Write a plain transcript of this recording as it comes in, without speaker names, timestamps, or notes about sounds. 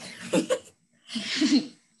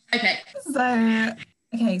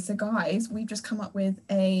So guys, we've just come up with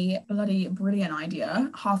a bloody brilliant idea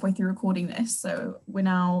halfway through recording this. So we're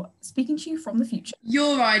now speaking to you from the future.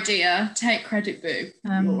 Your idea. Take credit, boo.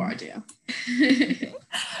 Your idea.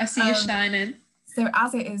 I see you shining. So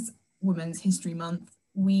as it is Women's History Month,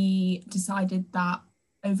 we decided that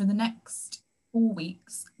over the next 4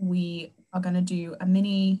 weeks, we are going to do a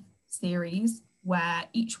mini series where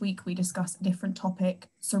each week we discuss a different topic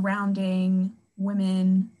surrounding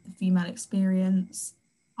women, the female experience,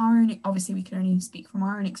 our own. Obviously, we can only speak from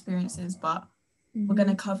our own experiences, but we're going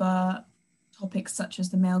to cover topics such as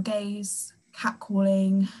the male gaze,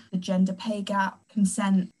 catcalling, the gender pay gap,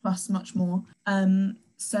 consent, plus much more.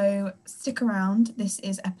 So stick around. This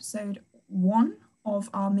is episode 1 of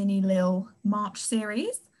our mini Lil March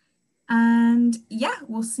series. And yeah,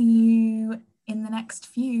 we'll see you in the next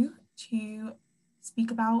few to speak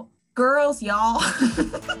about girls, y'all.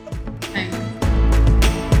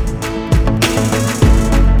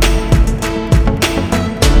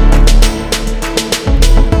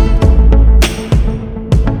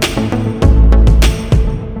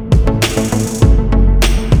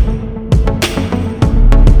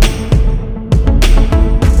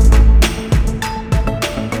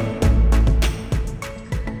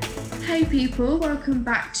 Welcome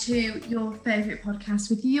back to your favourite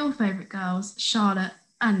podcast with your favourite girls, Charlotte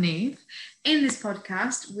and Neve. In this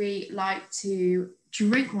podcast, we like to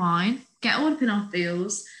drink wine, get all up in our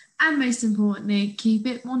feels, and most importantly, keep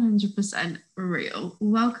it 100% real.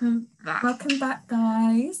 Welcome back. Welcome back,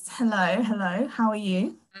 guys. Hello. How are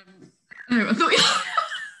you? I thought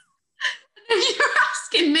you were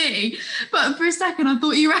asking me, but for a second I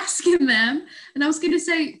thought you were asking them, and I was going to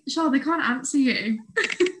say, Charlotte, they can't answer you.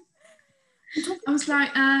 I was like,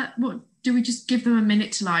 what, do we just give them a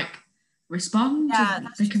minute to like respond? Yeah,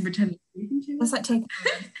 they can pretend. That's like taking.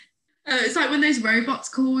 It's like when those robots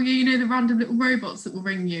call you, you know, the random little robots that will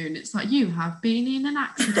ring you, and it's like, you have been in an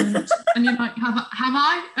accident, and you're like, have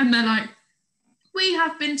I? And they're like, we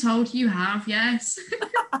have been told you have, yes.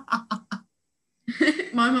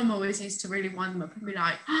 My mum always used to really wind them up and be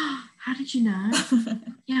like, oh, how did you know?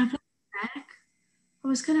 Yeah, what the heck? I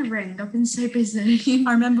was going to ring. I've been so busy.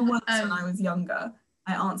 I remember once when I was younger,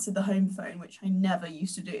 I answered the home phone, which I never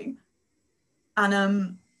used to do.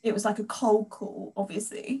 And it was like a cold call,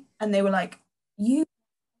 obviously. And they were like, you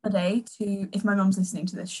holiday to, if my mum's listening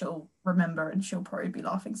to this, she'll remember and she'll probably be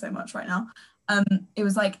laughing so much right now. It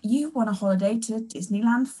was like, you want a holiday to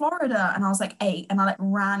Disneyland, Florida. And I was like 8, and I like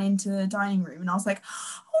ran into the dining room and I was like,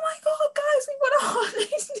 oh my God, guys, we want a holiday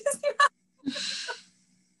to Disneyland.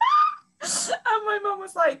 And my mum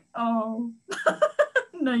was like, oh,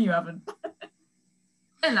 no, you haven't.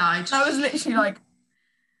 I lied. I was literally like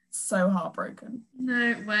so heartbroken.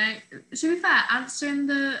 No way. To be fair, answering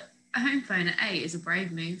the home phone at 8 is a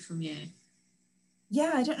brave move from you.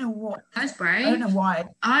 Yeah, I don't know what. That's brave. I don't know why.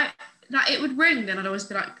 It would ring, then I'd always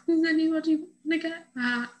be like, does anybody want to get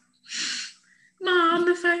that? Mom,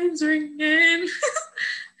 the phone's ringing.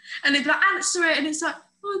 And they'd be like, answer it, and it's like,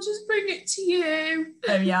 I'll just bring it to you.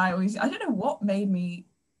 Oh yeah, I don't know what made me.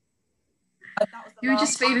 You were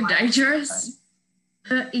just feeling dangerous.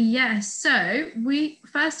 Yes, so we,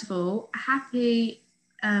 first of all, happy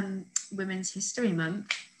Women's History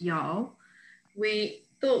Month, y'all. We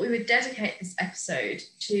thought we would dedicate this episode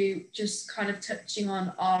to just kind of touching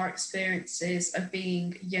on our experiences of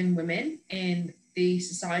being young women in the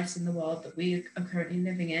society and the world that we are currently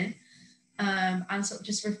living in. And sort of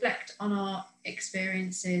just reflect on our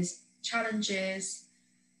experiences, challenges,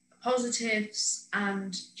 positives,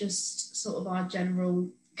 and just sort of our general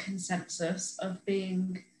consensus of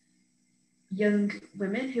being young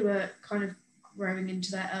women who are kind of growing into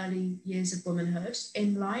their early years of womanhood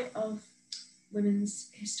in light of Women's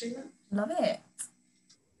History Month. Love it.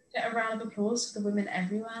 Get a round of applause for the women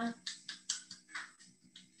everywhere.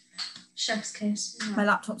 Chef's kiss. My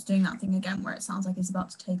laptop's doing that thing again where it sounds like it's about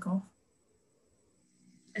to take off.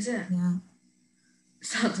 Is it? Yeah.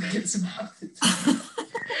 Sounds like it's about to.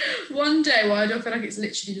 One day, I don't feel like it's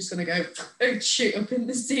literally just going to go and shoot up in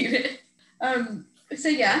the ceiling. So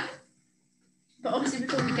yeah. But obviously,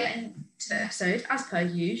 before we get into the episode, as per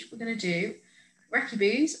usual, we're going to do Recce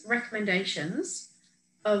Boo's recommendations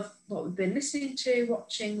of what we've been listening to,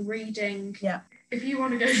 watching, reading. Yeah. If you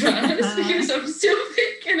want to go first, because I'm still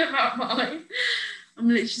thinking about mine. I'm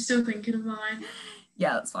literally still thinking of mine.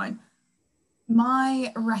 Yeah, that's fine.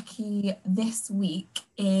 My recce this week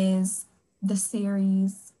is the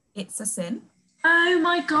series It's a Sin. Oh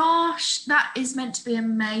my gosh, that is meant to be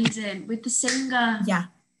amazing with the singer. Yeah.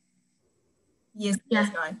 Yes, yeah.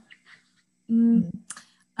 Guy.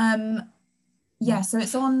 Yeah, so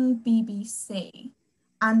it's on BBC.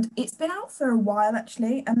 And it's been out for a while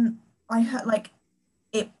actually, and I heard like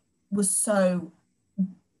it was so,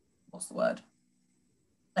 what's the word?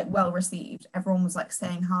 Like well received. Everyone was like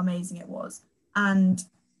saying how amazing it was. And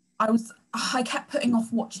I kept putting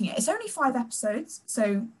off watching it. It's only 5 episodes,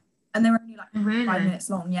 so and they're only like Really? 5 minutes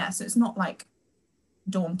long, yeah. So it's not like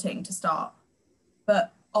daunting to start.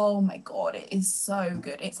 But oh my god, it is so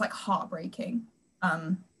good. It's like heartbreaking.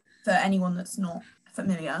 For anyone that's not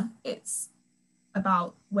familiar, it's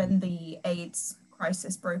about when the AIDS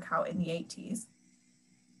crisis broke out in the 80s.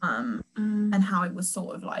 And how it was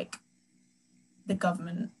sort of like the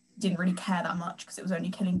government didn't really care that much because it was only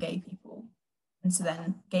killing gay people. And so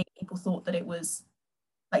then gay people thought that it was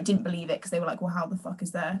like didn't believe it because they were like, well, how the fuck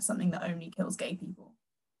is there something that only kills gay people?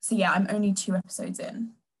 So yeah, I'm only 2 episodes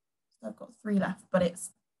in. So I've got 3 left, but it's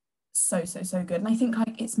so, so, so good. And I think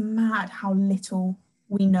like it's mad how little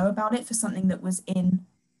we know about it for something that was in,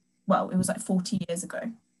 well, it was like 40 years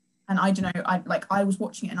ago. And I don't know, I was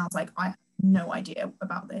watching it and I was like, I have no idea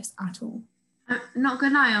about this at all. Not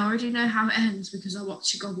gonna lie, I already know how it ends because I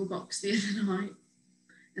watched Gogglebox the other night,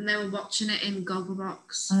 and they were watching it in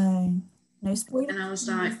Gogglebox. No spoilers. And I was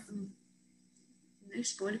like, no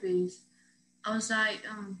spoiler bees. I was like,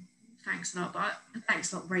 thanks a lot, but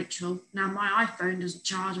thanks a lot, Rachel. Now my iPhone doesn't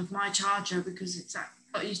charge off my charger because it's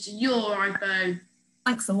got used to your iPhone.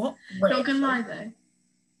 Thanks a lot, Rachel. Not gonna lie though.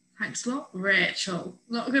 Thanks a lot, Rachel.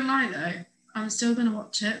 Not gonna lie though, I'm still gonna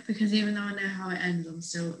watch it because even though I know how it ends, I'm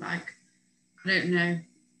still like, I don't know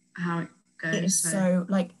how it goes. It is so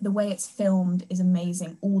like the way it's filmed is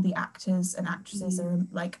amazing. All the actors and actresses are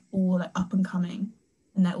like all like up and coming,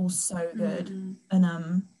 and they're all so good.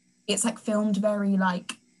 And it's like filmed very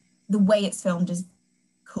like the way it's filmed is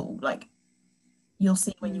cool. Like you'll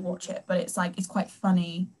see when you watch it, but it's like it's quite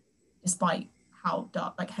funny, despite how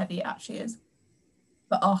dark like heavy it actually is.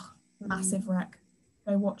 But massive wreck.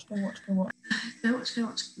 Go watch. Go watch.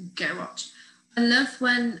 I love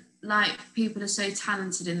when like people are so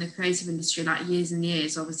talented in the creative industry, like years and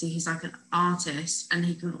years. Obviously he's like an artist and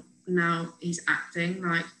he's acting.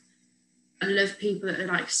 Like I love people that are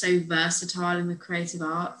like so versatile in the creative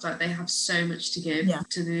arts. Like they have so much to give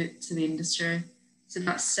to the industry. So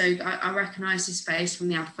that's so I recognise his face from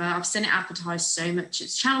the advert. I've seen it advertised so much.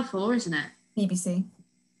 It's Channel 4, isn't it? BBC.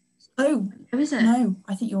 Oh, is it? No,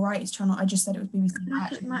 I think you're right. It's Channel. I just said it was BBC.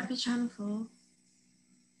 It might be Channel 4.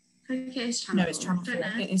 I think it is Channel 4. No, it's Channel 4.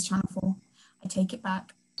 It is Channel 4. I take it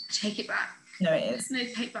back. No, it is. No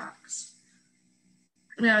take backs.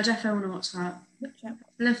 Yeah, I definitely want to watch that.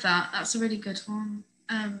 Love that. That's a really good one.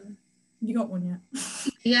 You got one yet?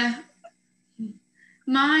 Yeah.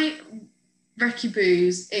 My Recce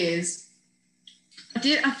Booze is. I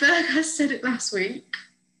feel like I said it last week,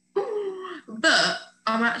 but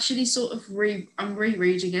I'm actually sort of I'm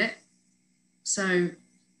rereading it, so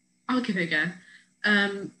I'll give it again.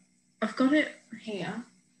 I've got it here.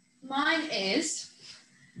 Mine is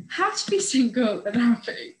How to Be Single and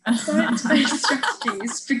Happy. Science-based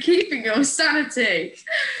strategies for keeping your sanity.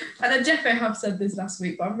 And I definitely have said this last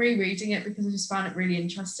week, but I'm rereading it because I just found it really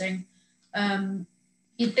interesting.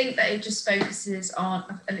 You'd think that it just focuses on.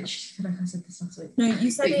 I literally feel like I said this last week. No, you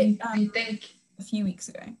said it. You think a few weeks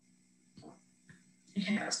ago.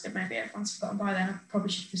 Okay, that's good. Maybe everyone's forgotten by then. I probably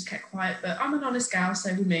should have just kept quiet, but I'm an honest gal,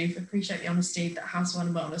 so we move. Appreciate the honesty that House One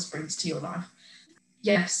and Wellness brings to your life.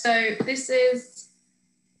 Yeah, so this is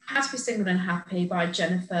How to Be Single and Happy by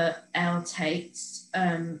Jennifer L. Tate,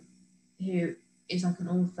 who is like an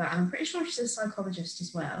author, and I'm pretty sure she's a psychologist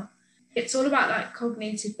as well. It's all about like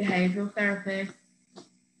cognitive behavioural therapy.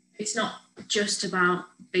 It's not just about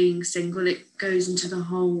being single. It goes into the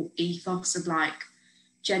whole ethos of like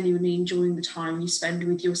genuinely enjoying the time you spend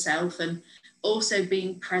with yourself and also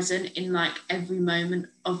being present in like every moment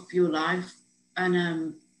of your life.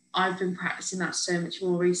 And I've been practicing that so much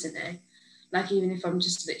more recently. Like even if I'm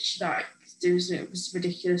just literally like doing something as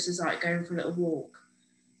ridiculous as like going for a little walk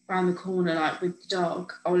around the corner like with the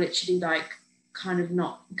dog, I'll literally like kind of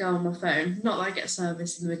not go on my phone. Not that I get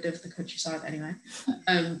service in the middle of the countryside anyway.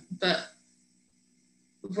 But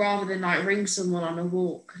rather than like ring someone on a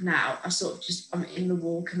walk now, I'm in the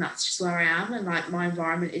walk and that's just where I am, and like my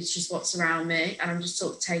environment is just what's around me, and I'm just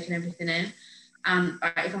sort of taking everything in. And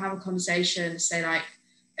if I have a conversation, say like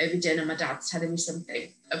over dinner, my dad's telling me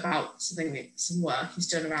something about some work he's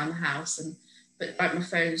done around the house, but like my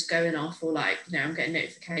phone's going off or like, you know, I'm getting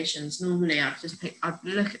notifications. Normally I'd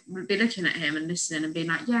be looking at him and listening and being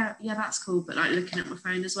like, yeah, that's cool, but like looking at my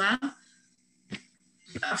phone as well.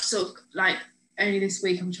 I've sort of like only this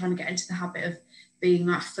week I'm trying to get into the habit of being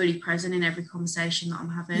like fully present in every conversation that I'm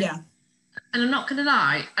having. Yeah. And I'm not going to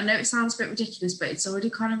lie, I know it sounds a bit ridiculous, but it's already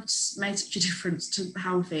kind of just made such a difference to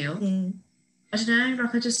how I feel. I don't know,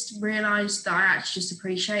 like I just realised that I actually just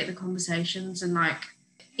appreciate the conversations, and like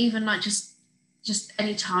even like just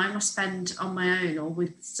any time I spend on my own or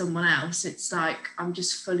with someone else, it's like I'm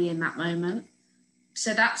just fully in that moment.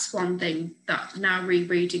 So that's one thing that now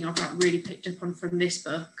rereading I've like really picked up on from this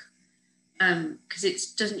book, because it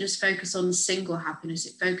doesn't just focus on single happiness,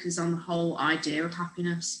 it focuses on the whole idea of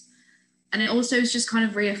happiness. And it also is just kind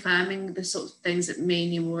of reaffirming the sort of things that me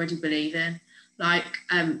and you already believe in, like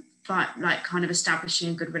kind of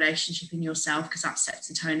establishing a good relationship in yourself, because that sets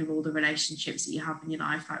the tone of all the relationships that you have in your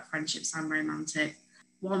life, like friendships and romantic.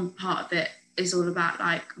 One part of it is all about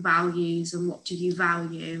like values and what do you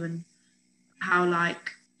value, and how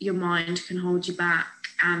like your mind can hold you back,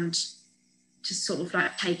 and just sort of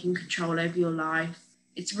like taking control over your life.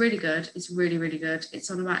 It's really good. It's really, really good.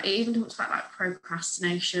 It's all about, it even talks about like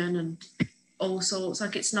procrastination and all sorts.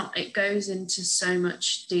 Like it goes into so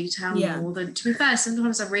much detail more than, to be fair,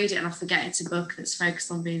 sometimes I read it and I forget it's a book that's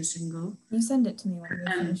focused on being single. You send it to me when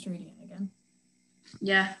you're finished reading it again.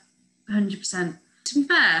 Yeah, 100%. To be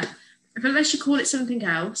fair, unless you call it something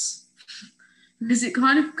else, because it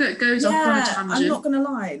kind of goes off on a tangent. I'm not going to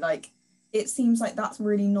lie, like it seems like that's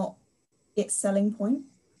really not its selling point.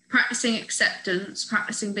 Practicing acceptance,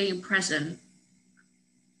 practicing being present.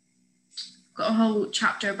 Got a whole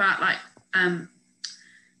chapter about like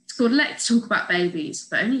it's called Let's Talk About Babies,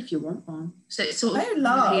 but only if you want one. So it's sort of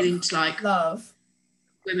appealing to like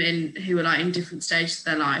women who are like in different stages of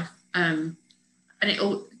their life, and it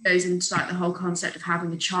all goes into like the whole concept of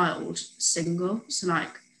having a child single, so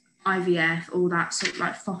like IVF, all that sort of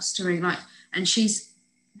like fostering, like, and she's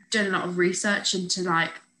done a lot of research into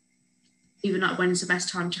like even like when's the best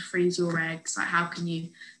time to freeze your eggs, like how can you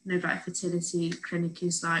know like fertility clinic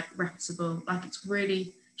is like reputable, like it's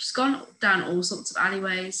really, she's gone down all sorts of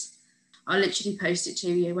alleyways. I'll literally post it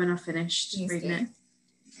to you when I finished reading it.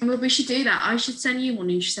 Well, we should do that. I should send you one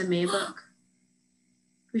and you should send me a book.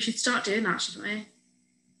 We should start doing that, shouldn't we?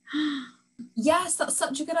 Yes, that's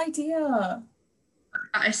such a good idea.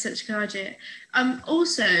 That is such a good idea.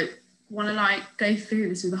 Also want to like go through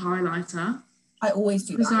this with a highlighter. I always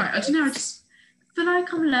do that. Like, I don't know, I just feel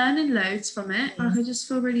like I'm learning loads from it. Like I just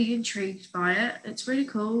feel really intrigued by it. It's really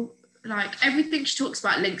cool. Like everything she talks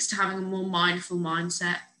about links to having a more mindful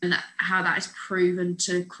mindset, and how that is proven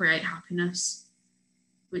to create happiness,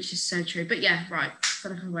 which is so true. But yeah, right. I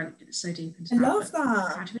feel like I went so deep into that. I love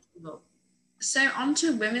that. So on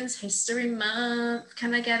to Women's History Month.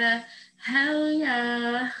 Can I get a hell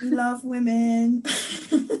yeah? We love women.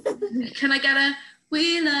 Can I get a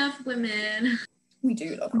we love women? We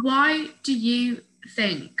do love women. Why do you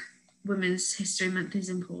think Women's History Month is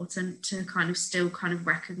important to kind of still kind of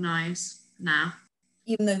recognise now?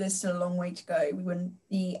 Even though there's still a long way to go, we wouldn't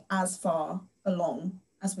be as far along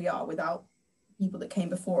as we are without people that came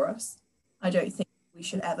before us. I don't think we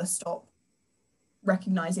should ever stop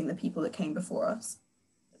recognising the people that came before us,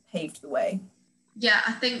 that paved the way. Yeah,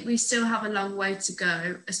 I think we still have a long way to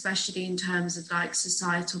go, especially in terms of like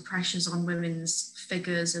societal pressures on women's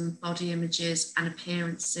figures and body images and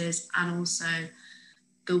appearances, and also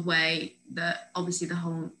the way that obviously the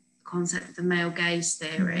whole concept of the male gaze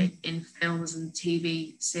theory in films and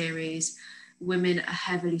TV series, women are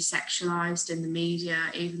heavily sexualized in the media,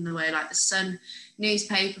 even the way like the Sun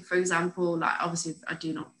newspaper, for example, like obviously I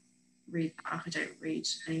do not read that, like I don't read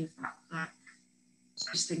any of that, like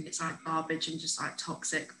I just think it's like garbage and just like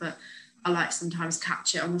toxic, but I like sometimes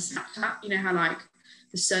catch it on the Snapchat. You know how like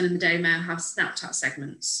the Sun and the Daily Mail have Snapchat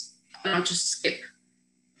segments, and I'll just skip.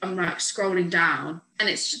 I'm like scrolling down, and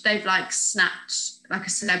it's they've like snapped like a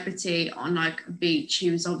celebrity on like a beach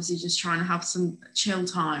who was obviously just trying to have some chill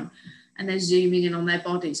time, and they're zooming in on their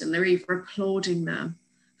bodies, and they're either applauding them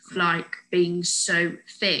for like being so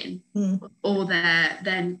thin, or they're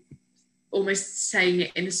then almost saying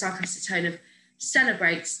it in a sarcastic tone of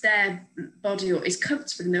celebrates their body or is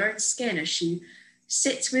comfortable in their own skin as she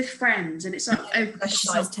sits with friends, and it's like, oh,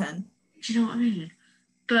 size 10. Do you know what I mean?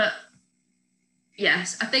 But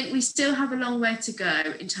yes, I think we still have a long way to go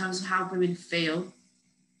in terms of how women feel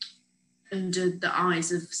under the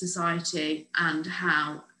eyes of society, and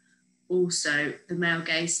how also the male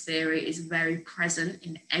gaze theory is very present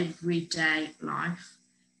in everyday life.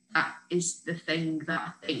 That is the thing that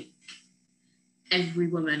I think every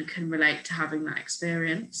woman can relate to having that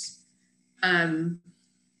experience.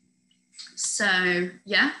 So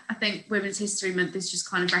yeah, I think Women's History Month is just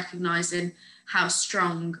kind of recognising how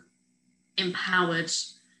strong, empowered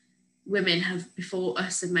women have before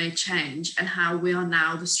us have made change, and how we are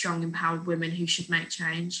now the strong, empowered women who should make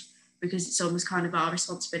change, because it's almost kind of our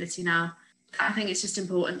responsibility now. I think it's just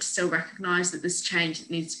important to still recognise that there's change that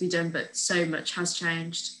needs to be done, but so much has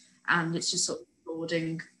changed, and it's just sort of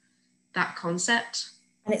applauding that concept.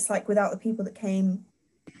 And it's like, without the people that came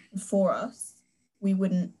before us, we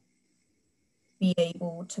wouldn't be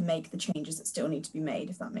able to make the changes that still need to be made,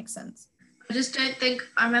 if that makes sense. I just don't think,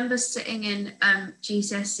 I remember sitting in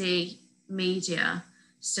GCSE media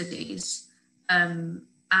studies, and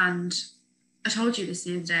I told you this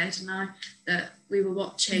the other day, didn't I, that we were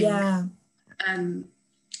watching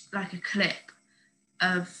like a clip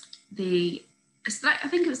of it's like, I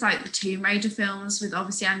think it was like the Tomb Raider films, with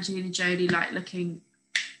obviously Angelina Jolie like looking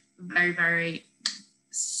very, very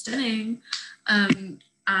stunning, and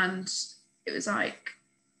it was like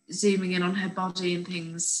zooming in on her body and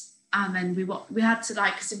things, and then we had to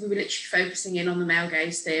like, because we were literally focusing in on the male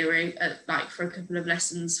gaze theory like for a couple of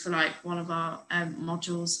lessons for like one of our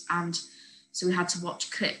modules, and so we had to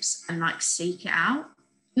watch clips and like seek it out.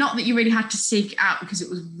 Not that you really had to seek it out because it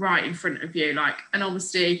was right in front of you, like, and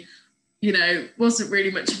obviously, you know, wasn't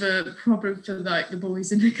really much of a problem for like the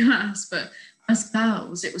boys in the class, but as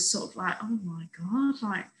girls it was sort of like, oh my god,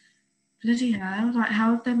 like bloody hell, like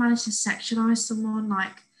how have they managed to sexualize someone,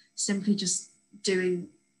 like simply just doing,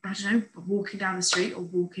 I don't know, walking down the street or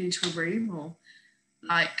walking into a room, or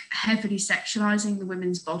like heavily sexualizing the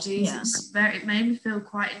women's bodies. It made me feel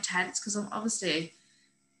quite intense, because obviously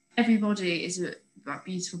everybody is a like,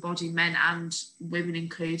 beautiful body, men and women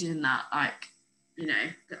included in that. Like, you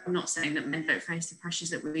know, I'm not saying that men don't face the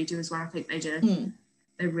pressures that we do as well. I think they do.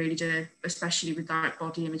 They really do, especially with like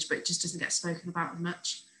body image, but it just doesn't get spoken about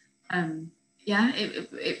much.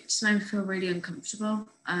 It just made me feel really uncomfortable.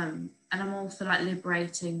 And I'm all for like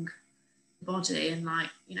liberating the body and like,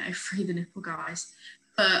 you know, free the nipple, guys.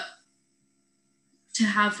 But to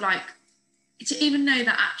have like, to even know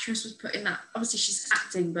that actress was put in that, obviously she's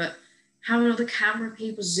acting, but having all the camera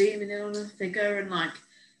people zooming in on her figure, and like,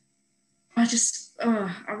 I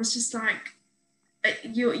was just like,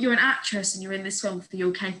 you're an actress and you're in this film for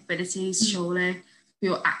your capabilities, surely, for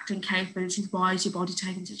your acting capabilities. Why is your body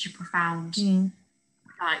taking such a profound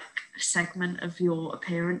like segment of your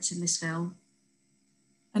appearance in this film?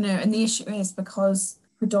 I know, and the issue is because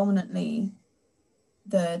predominantly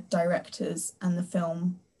the directors and the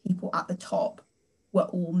film people at the top were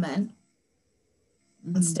all men,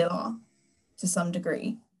 and still are to some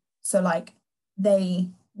degree. So like, they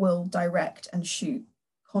will direct and shoot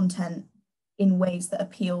content in ways that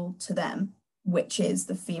appeal to them, which is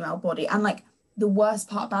the female body. And like, the worst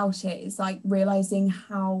part about it is like realizing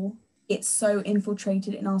how it's so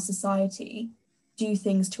infiltrated in our society, do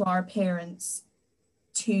things to our appearance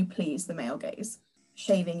to please the male gaze.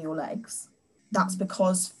 Shaving your legs, that's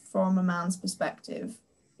because from a man's perspective,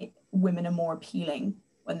 women are more appealing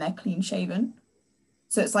when they're clean shaven.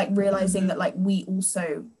 So it's like realizing that like we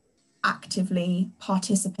also actively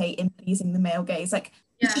participate in pleasing the male gaze. Like,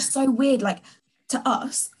 it's just so weird. Like, to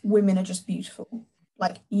us, women are just beautiful.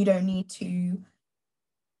 Like, you don't need to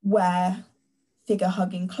wear figure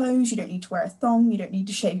hugging clothes, you don't need to wear a thong, you don't need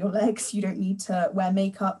to shave your legs, you don't need to wear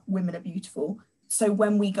makeup. Women are beautiful. So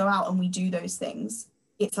when we go out and we do those things,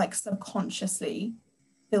 it's like subconsciously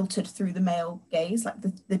filtered through the male gaze, like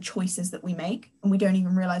the choices that we make, and we don't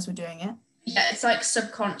even realize we're doing it. Yeah, it's like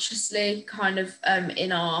subconsciously kind of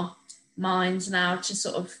in our minds now to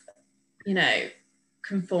sort of, you know,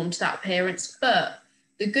 conform to that appearance. But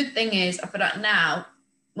the good thing is, I feel like now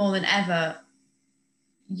more than ever,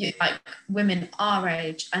 like women our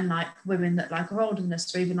age and like women that like are older than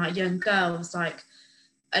us, or even like young girls, like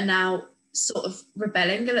are now sort of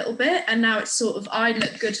rebelling a little bit, and now it's sort of, I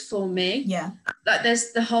look good for me. Yeah, like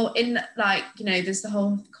there's the whole there's the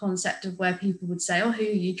whole concept of where people would say, oh, who are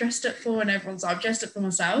you dressed up for? And everyone's like, I'm dressed up for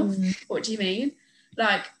myself. What do you mean?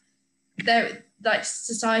 Like, there, like,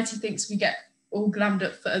 society thinks we get all glammed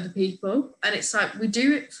up for other people, and it's like, we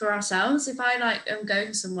do it for ourselves. If I like am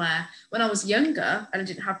going somewhere, when I was younger and I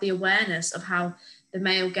didn't have the awareness of how the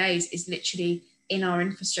male gaze is literally in our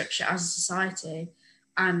infrastructure as a society,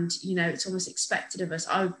 and you know, it's almost expected of us.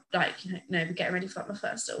 I would like, you know, be getting ready for like my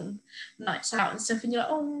first nights out and stuff, and you're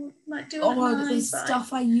like, oh, like, do it nice. The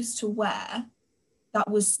stuff I used to wear that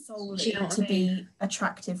was solely to be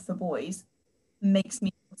attractive for boys makes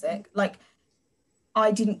me sick. Like,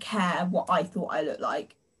 I didn't care what I thought I looked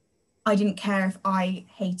like. I didn't care if I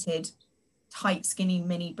hated tight, skinny,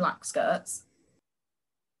 mini black skirts.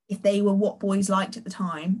 If they were what boys liked at the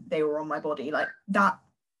time, they were on my body. Like, that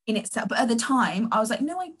in itself. But at the time, I was like,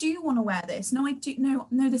 no, I do want to wear this. No, I do.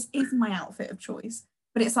 No, this is my outfit of choice.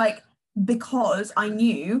 But it's like, because I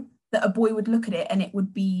knew that a boy would look at it and it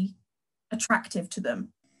would be attractive to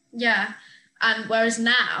them. Yeah. And whereas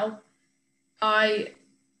now, I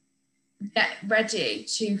get ready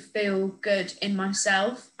to feel good in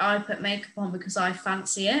myself. I put makeup on because I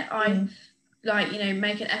fancy it. I like,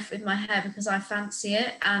 make an effort with my hair because I fancy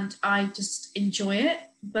it and I just enjoy it.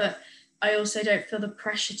 But I also don't feel the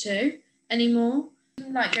pressure to anymore.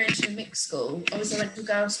 Like going to a mixed school, obviously I went to a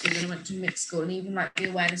girls' school and I went to a mixed school, and even like the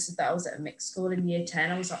awareness of that, I was at a mixed school in year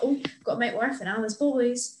 10, I was like, oh, I've got to make more effort now, there's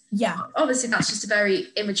boys. Yeah. Obviously that's just a very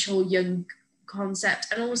immature young concept,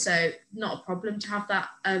 and also not a problem to have that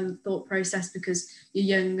thought process because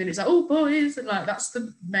you're young and it's like, oh, boys, and like that's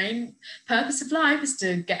the main purpose of life, is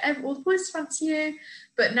to get all the boys to fancy you.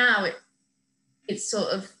 But now it's sort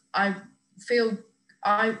of, I feel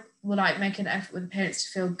I will like make an effort with the parents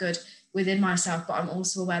to feel good within myself, but I'm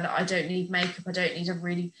also aware that I don't need makeup, I don't need a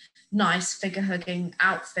really nice figure hugging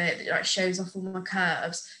outfit that like shows off all my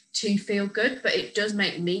curves to feel good, but it does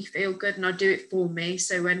make me feel good and I do it for me.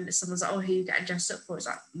 So when someone's like, oh, who are you getting dressed up for, it's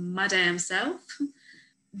like my damn self.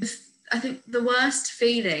 I think the worst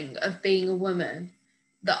feeling of being a woman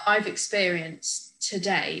that I've experienced to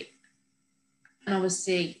date, and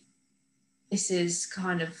obviously this is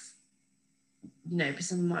kind of, because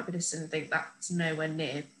someone might be listening and think that's nowhere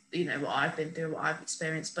near what I've been through, what I've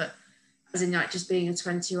experienced, but as in like just being a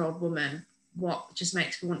 20-year-old woman, what just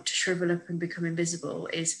makes me want to shrivel up and become invisible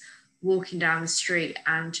is walking down the street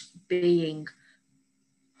and being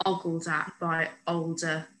ogled at by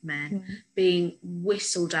older men, being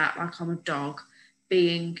whistled at like I'm a dog,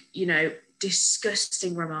 being,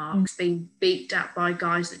 disgusting remarks, being beat at by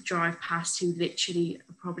guys that drive past who literally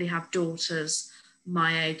probably have daughters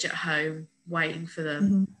my age at home waiting for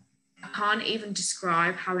them. I can't even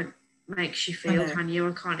describe how it makes you feel, can you?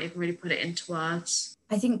 I can't even really put it into words.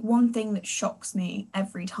 I think one thing that shocks me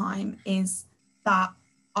every time is that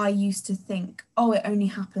I used to think, oh, it only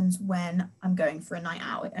happens when I'm going for a night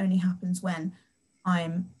out. It only happens when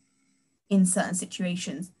I'm in certain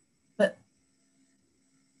situations. But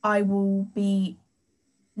I will be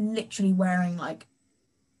literally wearing like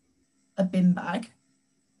a bin bag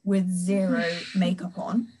with zero makeup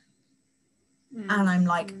on. And I'm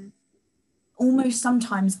like, almost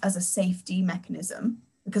sometimes as a safety mechanism,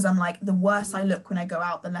 because I'm like, the worse I look when I go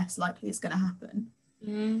out, the less likely it's going to happen.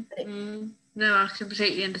 No, I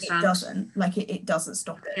completely understand. It doesn't, like it doesn't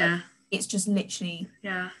stop it. Yeah. Like, it's just literally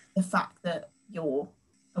the fact that you're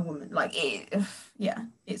a woman. Like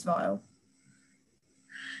it's vile.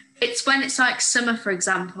 It's when it's like summer, for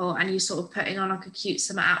example, and you're sort of putting on like a cute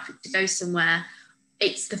summer outfit to go somewhere.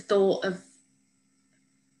 It's the thought of,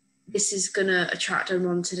 this is going to attract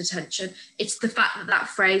unwanted attention. It's the fact that that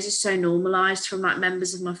phrase is so normalised from like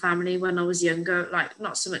members of my family when I was younger, like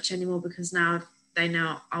not so much anymore because now they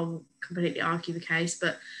know I'll completely argue the case,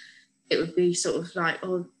 but it would be sort of like,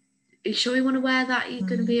 oh, are you sure you want to wear that? You're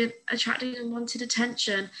going to be attracting unwanted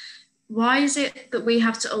attention. Why is it that we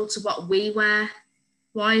have to alter what we wear?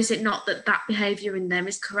 Why is it not that behaviour in them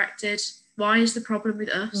is corrected? Why is the problem with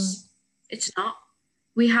us? It's not.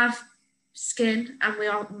 We have skin and we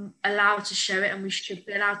are allowed to show it, and we should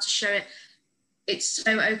be allowed to show it. It's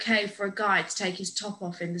so okay for a guy to take his top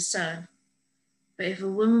off in the sun, but if a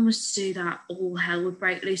woman was to do that, all hell would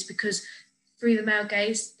break loose, because through the male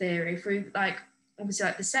gaze theory, through like obviously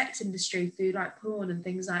like the sex industry, through like porn and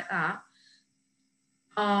things like that,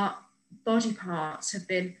 our body parts have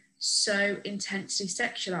been so intensely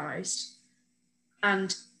sexualized,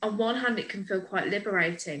 and on one hand it can feel quite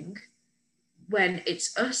liberating when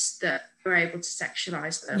it's us that are able to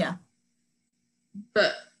sexualize them.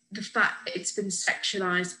 But the fact that it's been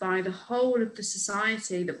sexualized by the whole of the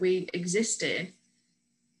society that we exist in,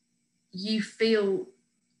 you feel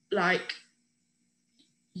like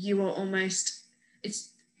you are almost,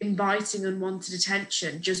 it's inviting unwanted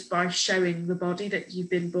attention just by showing the body that you've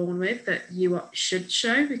been born with, that you should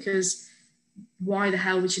show, because why the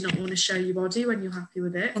hell would you not want to show your body when you're happy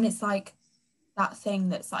with it? And it's like that thing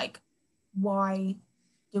that's like, why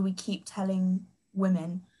do we keep telling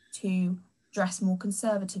women to dress more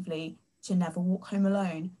conservatively, to never walk home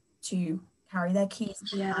alone, to carry their keys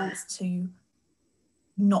in their hands, to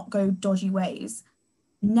not go dodgy ways,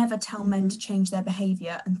 never tell men to change their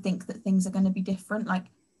behaviour and think that things are going to be different? Like,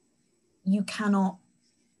 you cannot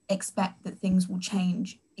expect that things will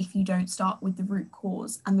change if you don't start with the root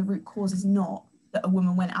cause, and the root cause is not that a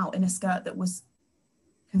woman went out in a skirt that was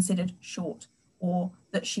considered short, or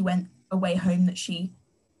that she went away home that she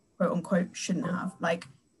quote unquote shouldn't have. Like,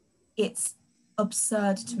 it's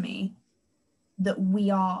absurd to me that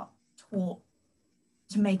we are taught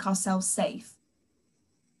to make ourselves safe,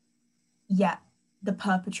 yet the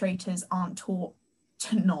perpetrators aren't taught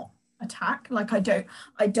to not attack. Like,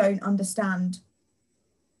 I don't understand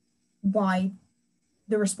why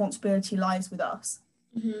the responsibility lies with us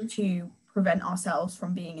to prevent ourselves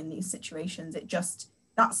from being in these situations.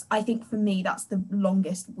 I think for me, that's the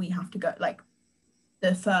longest we have to go, like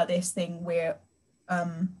the furthest thing we're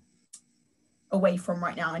away from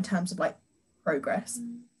right now in terms of like progress.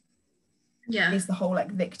 Is the whole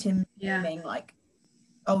like victim blaming, like,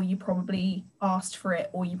 oh, you probably asked for it,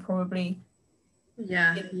 or you probably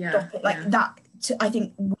stop it. Like that, I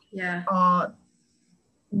think we are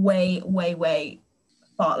way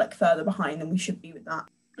far, like further behind than we should be with that.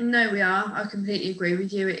 No, we are. I completely agree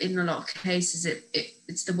with you. In a lot of cases,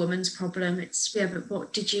 it's the woman's problem. It's, but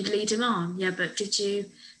what did you lead him on? Yeah, but did you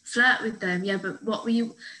flirt with them? Yeah, but what were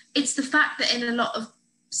you? It's the fact that in a lot of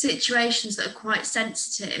situations that are quite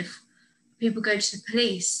sensitive, people go to the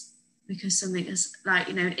police because something has, like,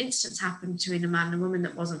 an instance happened between a man and a woman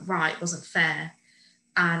that wasn't right, wasn't fair,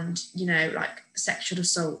 and, like sexual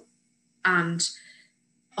assault. And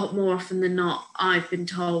more often than not, I've been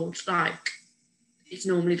told, like, it's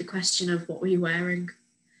normally the question of what were you wearing?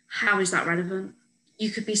 How is that relevant? You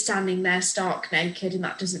could be standing there stark naked, and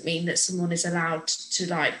that doesn't mean that someone is allowed to,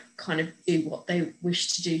 like, kind of do what they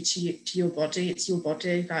wish to do to you, to your body. It's your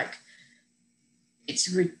body. Like, it's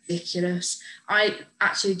ridiculous. I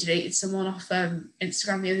actually deleted someone off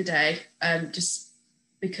Instagram the other day, just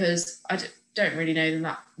because I don't really know them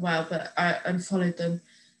that well, but I unfollowed them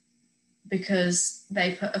because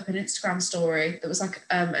they put up an Instagram story that was like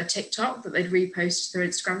a TikTok that they'd reposted their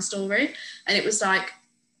Instagram story, and it was like,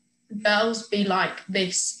 girls be like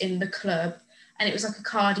this in the club, and it was like a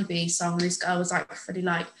Cardi B song, and this girl was like fully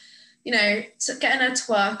like, getting her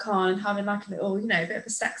twerk on and having like a little, bit of a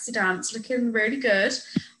sexy dance, looking really good.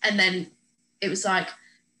 And then it was like,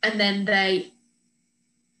 and then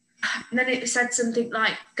it said something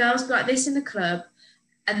like, girls be like this in the club,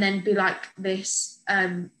 and then be like this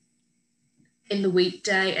in the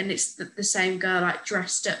weekday. And it's the same girl, like,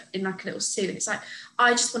 dressed up in like a little suit. And it's like,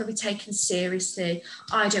 I just want to be taken seriously.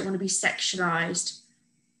 I don't want to be sexualized.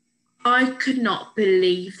 I could not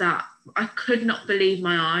believe that. I could not believe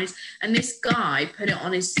my eyes. And this guy put it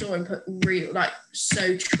on his story and put real, like,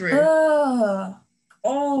 so true. Oh,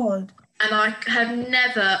 God. And I have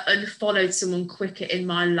never unfollowed someone quicker in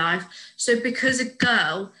my life. So because a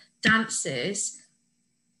girl dances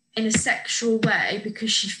in a sexual way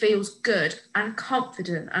because she feels good and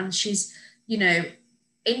confident, and she's,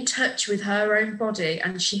 in touch with her own body,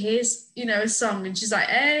 and she hears, a song, and she's like,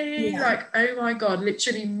 hey, like, oh my God,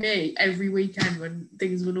 literally me every weekend when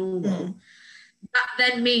things were normal. That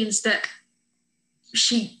then means that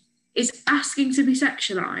she is asking to be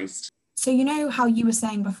sexualized. So how you were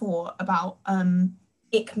saying before about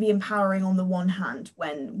it can be empowering on the one hand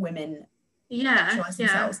when women sexualize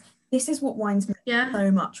themselves. This is what winds me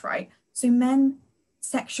so much, right? So men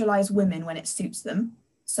sexualize women when it suits them,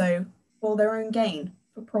 so for their own gain,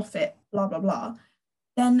 for profit, blah blah blah.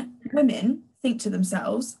 Then women think to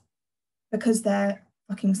themselves, because they're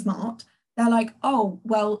fucking smart, they're like, oh,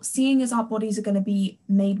 well, seeing as our bodies are going to be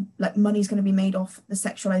made, like, money's going to be made off the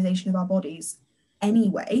sexualization of our bodies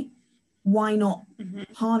anyway, why not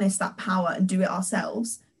harness that power and do it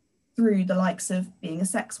ourselves through the likes of being a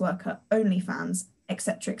sex worker, OnlyFans,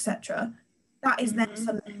 etc., etc. That is then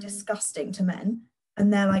suddenly disgusting to men,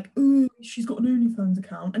 and they're like, ooh, she's got an OnlyFans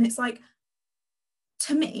account. And it's like,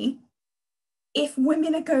 to me, if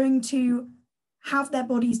women are going to have their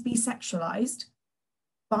bodies be sexualized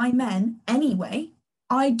by men anyway,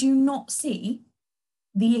 I do not see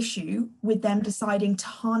the issue with them deciding to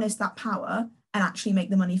harness that power and actually make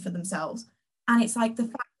the money for themselves. And it's like the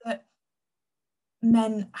fact that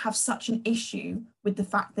men have such an issue with the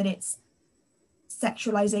fact that it's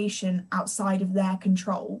sexualization outside of their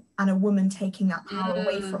control and a woman taking that power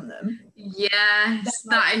away from them. Yes,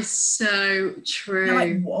 that is so true. They're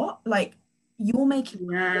like, what? Like, you're making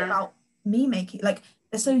money about me making, like,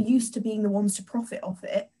 they're so used to being the ones to profit off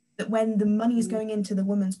it that when the money is going into the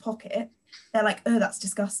woman's pocket, they're like, oh, that's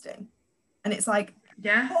disgusting. And it's like,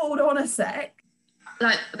 hold on a sec.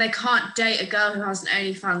 Like, they can't date a girl who has an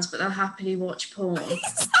OnlyFans, but they'll happily watch porn.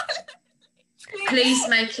 Please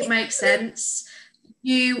make it make sense.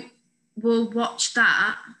 You will watch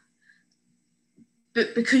that,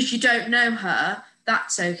 but because you don't know her,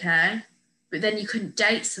 that's okay. But then you couldn't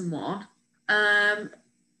date someone. Babe,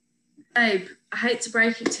 I hate to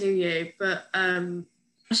break it to you, but I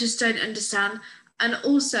just don't understand. And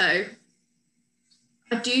also,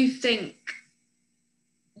 I do think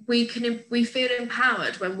we feel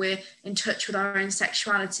empowered when we're in touch with our own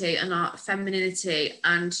sexuality and our femininity,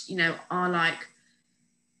 and our, like,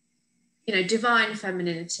 divine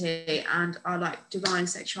femininity and our, like, divine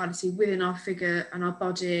sexuality within our figure and our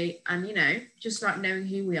body, and just like knowing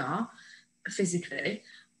who we are physically.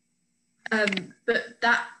 But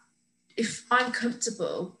that, if I'm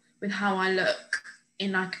comfortable with how I look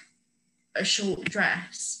in like a short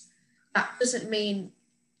dress, that doesn't mean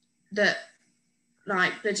that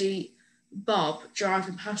like bloody Bob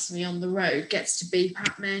driving past me on the road gets to beep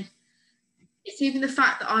at me. It's even the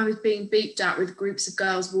fact that I was being beeped at with groups of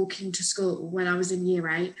girls walking to school when I was in year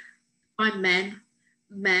 8 by men.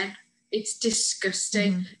 It's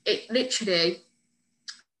disgusting. It literally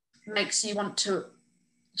makes you want to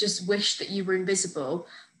just wish that you were invisible.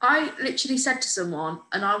 I literally said to someone,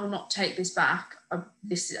 and I will not take this back, I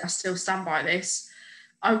still stand by this,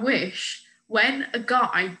 I wish when a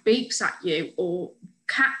guy beeps at you or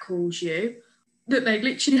catcalls you, that they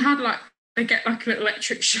literally they get like an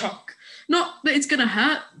electric shock. Not that it's going to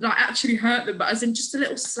hurt, like actually hurt them, but as in just a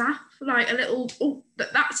little slap, like a little, oh,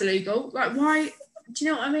 that's illegal. Like, why? Do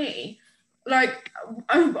you know what I mean? Like,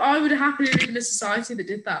 I would happily live in a society that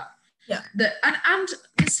did that. Yeah. And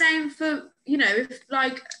the same for, you know, if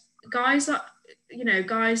like guys that, you know,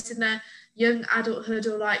 guys in their young adulthood,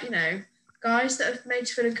 or like, you know, guys that have made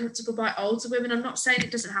you feel uncomfortable by older women. I'm not saying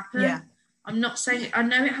it doesn't happen. Yeah. I'm not saying, I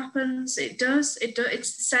know it happens. It does.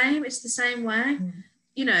 It's the same way.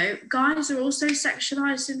 You know, guys are also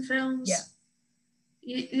sexualized in films. Yeah.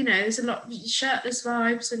 You know, there's a lot of shirtless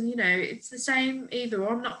vibes, and, you know, it's the same either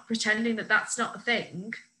or. I'm not pretending that that's not a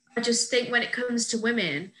thing. I just think when it comes to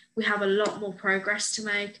women, we have a lot more progress to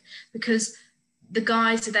make, because the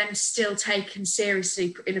guys are then still taken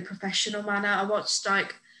seriously in a professional manner. I watched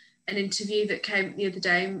like an interview that came the other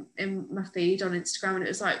day in my feed on Instagram, and it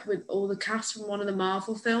was like with all the cast from one of the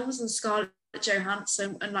Marvel films, and Scarlett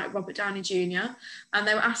Johansson and like Robert Downey Jr. And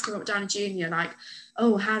they were asking Robert Downey Jr. like,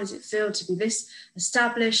 oh, how does it feel to be this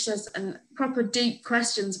established, and proper deep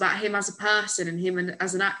questions about him as a person and him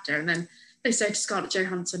as an actor. And then they say to Scarlett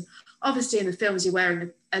Johansson, obviously in the films you're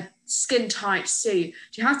wearing a skin tight suit.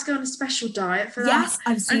 Do you have to go on a special diet for that? Yes,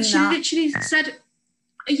 I've seen that. And she literally said,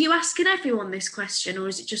 are you asking everyone this question, or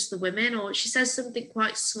is it just the women? Or she says something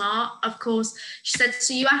quite smart, of course. She said,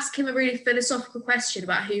 so you ask him a really philosophical question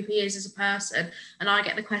about who he is as a person, and I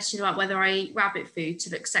get the question about whether I eat rabbit food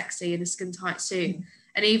to look sexy in a skin-tight suit.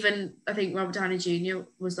 And even, I think Robert Downey Jr.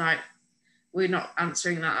 was like, we're not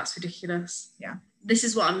answering that, that's ridiculous. Yeah. This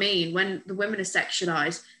is what I mean. When the women are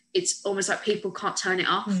sexualised, it's almost like people can't turn it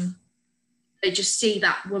off. They just see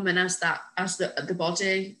that woman as the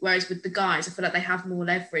body. Whereas with the guys, I feel like they have more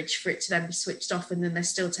leverage for it to then be switched off, and then they're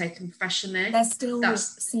still taken professionally. They're still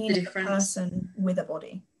seen as a person with a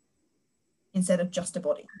body instead of just a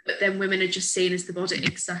body. But then women are just seen as the body.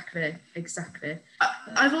 Exactly.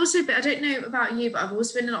 I've also been, I don't know about you, but I've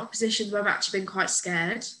also been in a lot of positions where I've actually been quite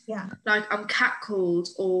scared. Yeah. Like I'm catcalled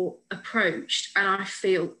or approached and I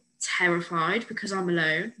feel terrified because I'm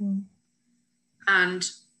alone. And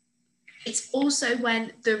it's also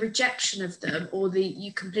when the rejection of them, or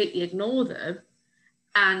you completely ignore them,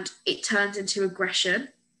 and it turns into aggression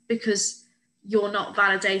because you're not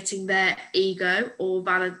validating their ego or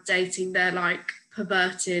validating their like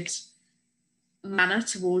perverted manner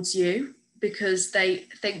towards you, because they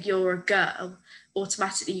think you're a girl.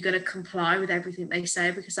 Automatically you're going to comply with everything they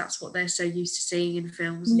say because that's what they're so used to seeing in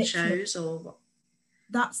films and shows. Or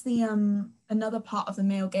that's the another part of the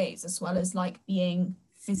male gaze, as well as like being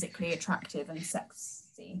physically attractive and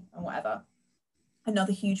sexy and whatever.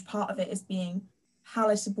 Another huge part of it is being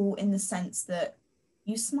palatable, in the sense that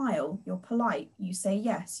you smile, you're polite, you say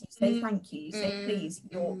yes, you say thank you, you say please.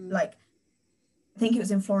 You're like, I think it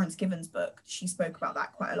was in Florence Given's book, she spoke about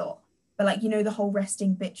that quite a lot. But like, you know, the whole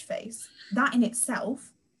resting bitch face, that in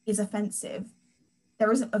itself is offensive.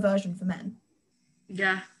 There isn't a version for men.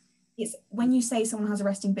 Yeah. It's when you say someone has a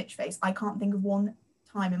resting bitch face, I can't think of one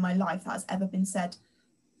time in my life that has ever been said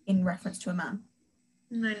in reference to a man.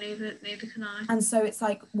 No, neither can I. And so it's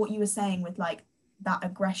like what you were saying with like that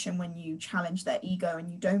aggression, when you challenge their ego and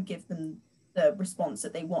you don't give them the response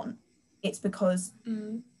that they want, it's because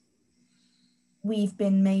we've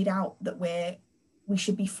been made out that we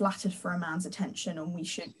should be flattered for a man's attention, and we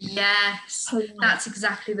should that's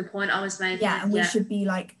exactly the point I was making. And we should be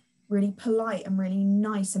like really polite and really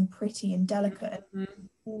nice and pretty and delicate, and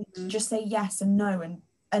just say yes and no,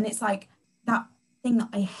 and it's like that thing that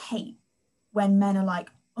I hate when men are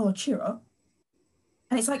like, oh, cheer up.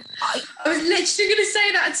 And it's like, I was literally going to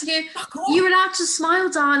say that to you. You're allowed to smile,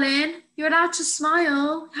 darling. You're allowed to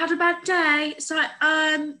smile. Had a bad day. It's like,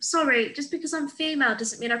 sorry, just because I'm female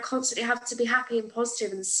doesn't mean I constantly have to be happy and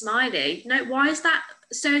positive and smiley. No, why is that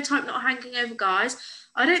stereotype not hanging over guys?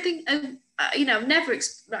 I don't think, you know, I've never,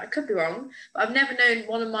 I could be wrong, but I've never known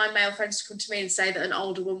one of my male friends to come to me and say that an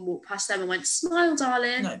older woman walked past them and went, smile,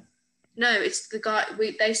 darling. No. No, it's the guy.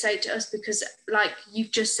 They say to us because, like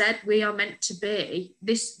you've just said, we are meant to be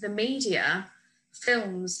this. The media,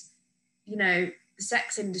 films, you know, the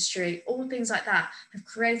sex industry, all things like that have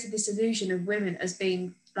created this illusion of women as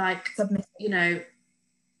being like, you know,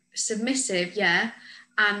 submissive, yeah,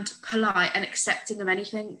 and polite and accepting of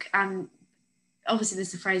anything. And obviously,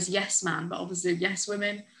 there's the phrase "yes, man," but obviously, yes,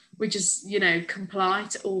 women, we just, you know, comply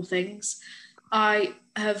to all things. I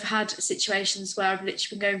have had situations where I've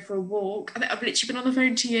literally been going for a walk. I've literally been on the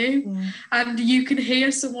phone to you, and you can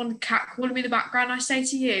hear someone catcalling me in the background. I say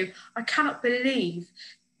to you, I cannot believe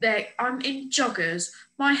that I'm in joggers.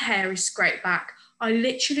 My hair is scraped back. I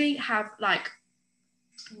literally have like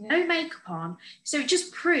no makeup on. So it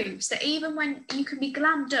just proves that even when you can be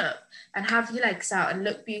glammed up and have your legs out and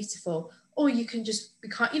look beautiful, or you can just be,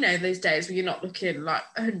 you know, those days where you're not looking like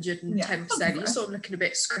 110%, you're sort of looking a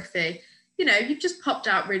bit scruffy. You know, you've just popped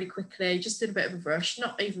out really quickly, just in a bit of a rush,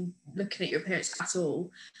 not even looking at your appearance at all.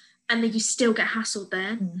 And then you still get hassled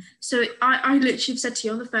then. So I literally said to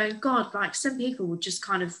you on the phone, God, like some people would just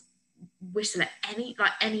kind of whistle at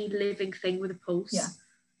any living thing with a pulse. Yeah.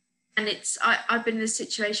 And I've been in a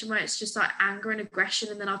situation where it's just like anger and aggression,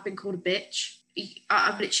 and then I've been called a bitch.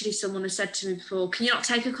 I've literally, someone has said to me before, can you not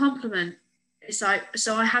take a compliment? It's like,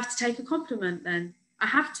 so I have to take a compliment then? I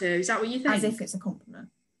have to? Is that what you think? As if it's a compliment.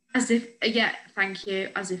 As if, yeah, thank you.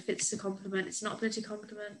 As if it's a compliment. It's not a bloody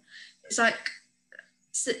compliment. It's like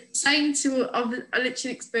saying to, I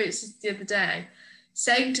literally experienced this the other day,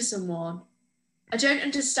 saying to someone, I don't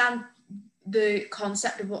understand the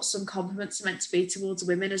concept of what some compliments are meant to be towards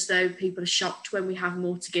women, as though people are shocked when we have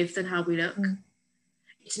more to give than how we look.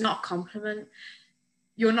 It's not a compliment.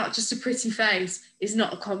 You're not just a pretty face is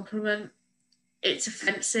not a compliment. It's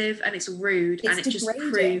offensive and it's rude, and it just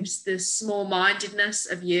proves the small-mindedness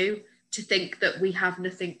of you to think that we have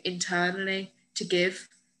nothing internally to give,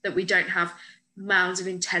 that we don't have mounds of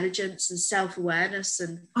intelligence and self-awareness.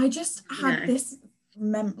 And I just had this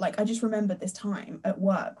I just remembered this time at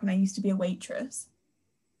work when I used to be a waitress,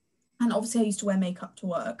 and obviously I used to wear makeup to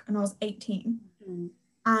work, and I was 18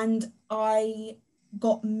 and I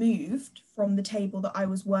got moved from the table that I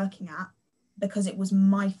was working at because it was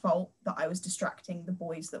my fault that I was distracting the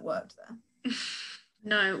boys that worked there.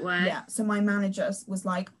 No way. Yeah, so my manager was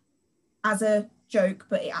like, as a joke,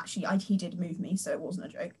 but he did move me, so it wasn't a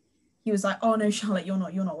joke. He was like, oh no, Charlotte, you're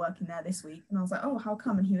not working there this week. And I was like, oh, how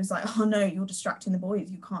come? And he was like, oh no, you're distracting the boys.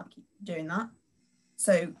 You can't keep doing that.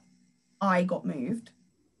 So I got moved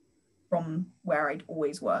from where I'd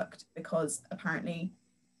always worked because apparently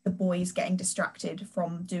the boys getting distracted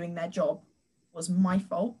from doing their job was my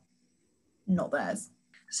fault, not theirs.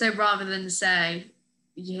 So rather than say,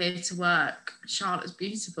 you're here to work, Charlotte's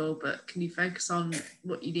beautiful, but can you focus on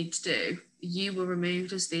what you need to do? You were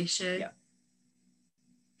removed as the issue. Yeah.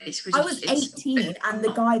 I was 18 and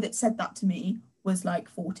the guy that said that to me was like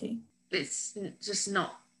 40. It's just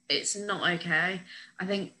not, it's not okay. I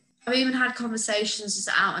think I've even had conversations just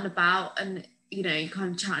out and about, and you know,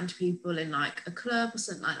 kind of chatting to people in like a club or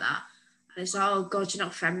something like that. And it's, oh God, you're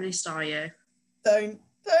not feminist, are you? Don't.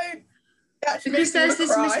 Because there's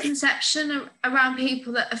this misconception around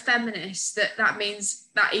people that are feminists, that means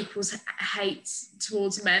that equals hate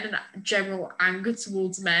towards men and general anger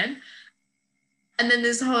towards men. And then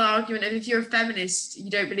there's the whole argument of if you're a feminist,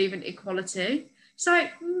 you don't believe in equality. So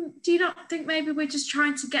do you not think maybe we're just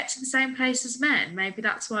trying to get to the same place as men? Maybe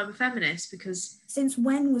that's why we're feminists, because... Since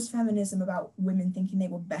when was feminism about women thinking they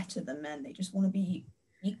were better than men? They just want to be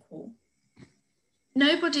equal.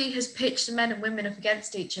 Nobody has pitched men and women up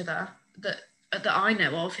against each other that I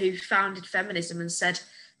know of who founded feminism and said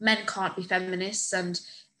men can't be feminists, and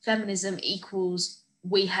feminism equals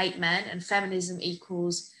we hate men, and feminism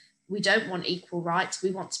equals we don't want equal rights,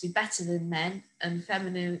 we want to be better than men, and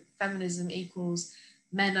feminism equals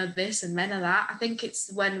men are this and men are that. I think it's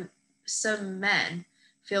when some men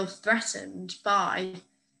feel threatened by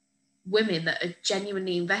women that are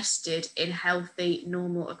genuinely invested in healthy,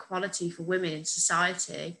 normal equality for women in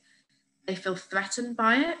society, they feel threatened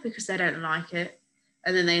by it because they don't like it,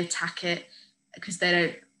 and then they attack it because they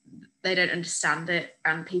don't understand it,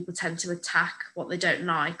 and people tend to attack what they don't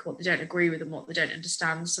like, what they don't agree with, and what they don't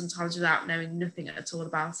understand, sometimes without knowing nothing at all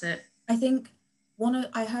about it. I think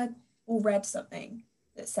I heard or read something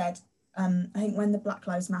that said, I think when the Black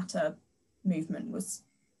Lives Matter movement was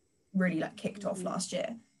really like kicked off last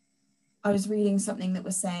year, I was reading something that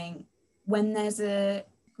was saying when there's a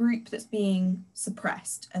group that's being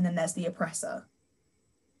suppressed and then there's the oppressor,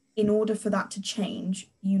 in order for that to change,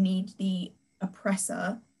 you need the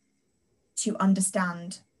oppressor to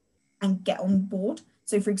understand and get on board.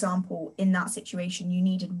 So for example, in that situation, you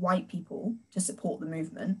needed white people to support the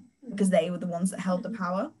movement, because they were the ones that held the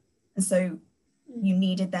power. And so you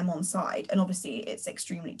needed them on side. And obviously it's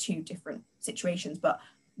extremely two different situations, but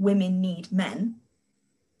women need men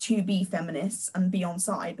to be feminists and be on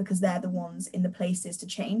side because they're the ones in the places to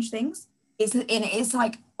change things. It's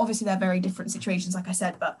like, obviously they're very different situations, like I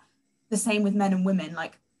said, but the same with men and women.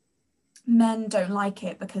 Like, men don't like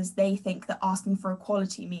it because they think that asking for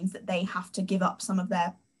equality means that they have to give up some of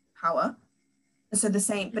their power. So the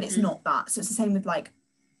same, but it's not that. So it's the same with like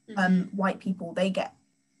white people. They get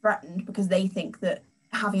threatened because they think that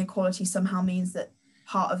having equality somehow means that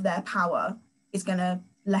part of their power is going to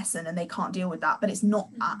lessen and they can't deal with that. But it's not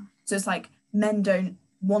that. So it's like men don't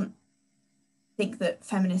think that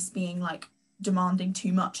feminists being like demanding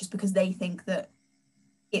too much is because they think that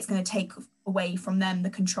it's going to take away from them the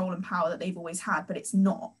control and power that they've always had. But it's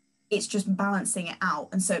not. It's just balancing it out.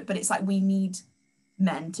 And so, but it's like we need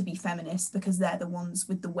men to be feminists because they're the ones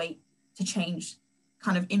with the weight to change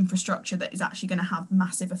kind of infrastructure that is actually going to have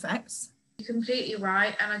massive effects. You're completely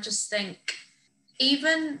right. And I just think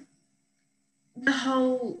even the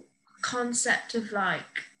whole concept of like,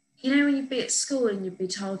 you know, when you'd be at school and you'd be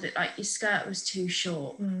told that like your skirt was too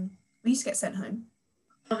short. We used to get sent home.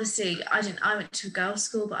 Obviously I went to a girls'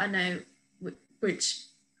 school, but I know which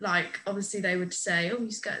like obviously they would say, oh, your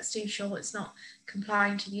skirt's too short, it's not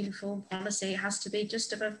complying to uniform policy, it has to be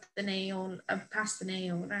just above the knee or past the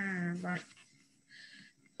knee, or like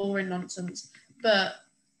boring nonsense. But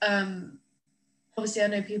obviously I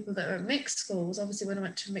know people that are at mixed schools. Obviously when I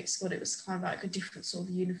went to a mixed school, it was kind of like a different sort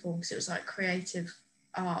of uniform because it was like creative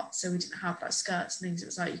art, so we didn't have like skirts and things. It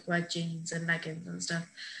was like you could wear jeans and leggings and stuff.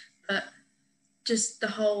 But just the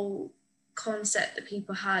whole concept that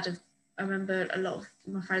people had of, I remember a lot of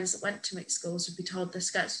my friends that went to mixed schools would be told their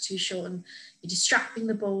skirts are too short and you're distracting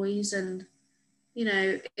the boys, and you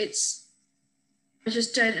know, I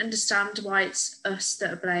just don't understand why it's us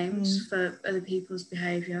that are blamed for other people's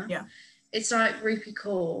behaviour. Yeah. It's like Rupi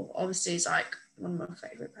Kaur, obviously, is like one of my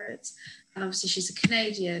favourite poets. And obviously she's a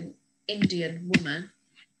Canadian Indian woman.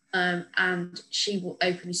 And she will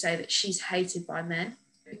openly say that she's hated by men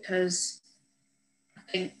because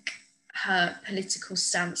I think her political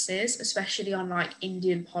stances, especially on like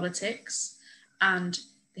Indian politics and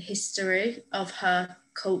the history of her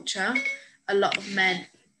culture, a lot of men,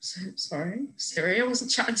 sorry, Siri, I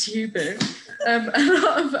wasn't chatting to you, boo.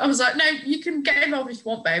 I was like, no, you can get involved if you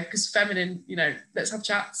want, babe, because feminine, you know, let's have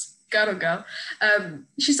chats, girl on girl.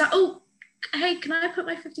 She's like, oh, hey, can I put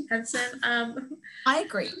my 50 pence in? I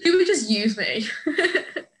agree. You would just use me.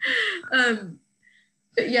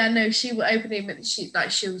 But yeah, no, she will openly admit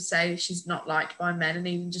that she'll say she's not liked by men, and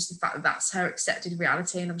even just the fact that that's her accepted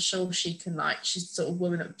reality. And I'm sure she can, like, she's the sort of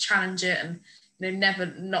woman that would challenge it and, you know, never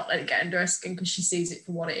not let it get under her skin because she sees it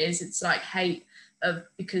for what it is. It's like hate of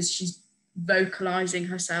because she's vocalizing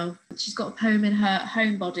herself. She's got a poem in her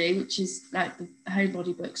Homebody, which is like the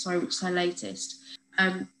Homebody book, which is her latest.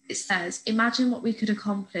 It says, imagine what we could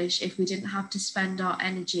accomplish if we didn't have to spend our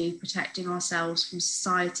energy protecting ourselves from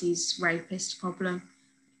society's rapist problem,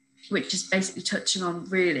 which is basically touching on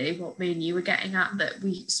really what me and you were getting at, that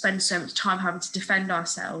we spend so much time having to defend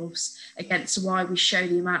ourselves against why we show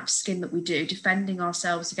the amount of skin that we do, defending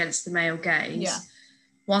ourselves against the male gaze,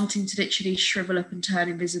 wanting to literally shrivel up and turn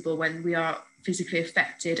invisible when we are physically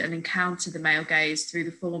affected and encounter the male gaze through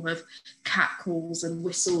the form of catcalls and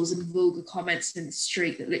whistles and vulgar comments in the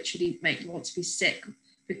street that literally make you want to be sick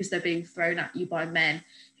because they're being thrown at you by men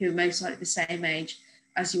who are most likely the same age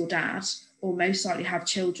as your dad, or most likely have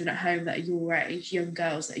children at home that are your age, young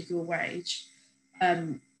girls that are your age.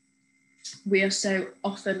 We are so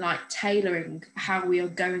often like tailoring how we are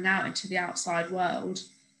going out into the outside world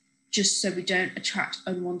just so we don't attract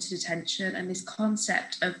unwanted attention. And this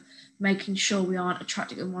concept of making sure we aren't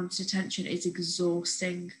attracting unwanted attention is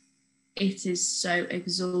exhausting. It is so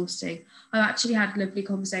exhausting. I've actually had lovely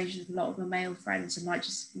conversations with a lot of my male friends and like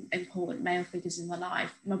just important male figures in my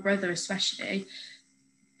life. My brother especially,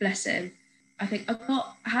 bless him. I think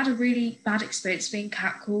I had a really bad experience being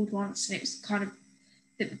catcalled once, and it was kind of,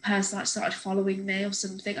 I think the person like started following me or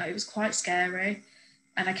something. It was quite scary.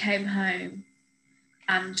 And I came home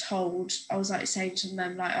and told, I was like saying to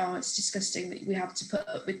them like, oh, it's disgusting that we have to put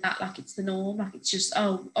up with that, like it's the norm, like it's just,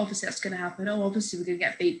 oh, obviously that's going to happen, oh, obviously we're going to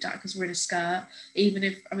get beeped at because we're in a skirt, even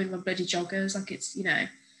if I'm in my bloody joggers, like it's, you know.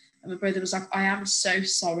 And my brother was like, I am so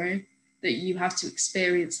sorry that you have to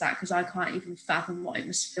experience that because I can't even fathom what it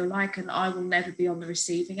must feel like, and I will never be on the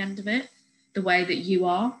receiving end of it the way that you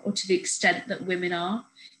are, or to the extent that women are.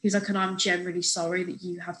 He's like, and I'm generally sorry that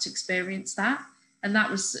you have to experience that. And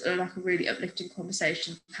that was like a really uplifting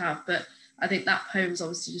conversation to have. But I think that poem's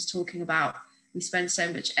obviously just talking about we spend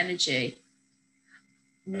so much energy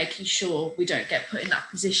making sure we don't get put in that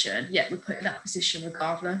position, yet we're put in that position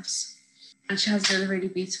regardless. And she has another really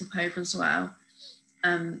beautiful poem as well,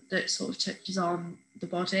 that sort of touches on the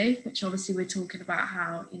body, which obviously we're talking about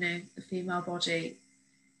how, you know, the female body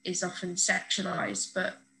is often sexualized,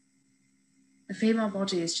 but the female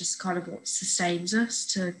body is just kind of what sustains us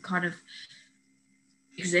to kind of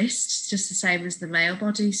exist, just the same as the male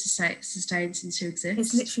body sustains and to exist.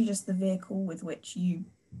 It's literally just the vehicle with which you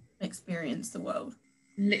experience the world.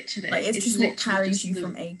 Literally. Like, it's just what carries you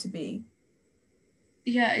from A to B.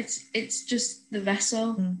 Yeah, it's just the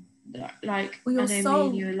vessel. Like, I know me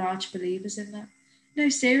and you are large believers in that. No,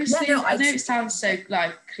 seriously. Yeah, no, I know it sounds so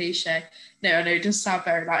like cliche. No, I know it does sound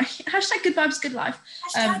very like hashtag good vibes, good life.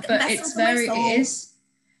 But it's very, it is.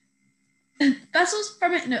 Vessels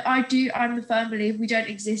from it. No, I'm the firm believer we don't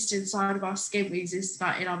exist inside of our skin. We exist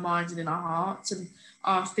like in our minds and in our hearts, and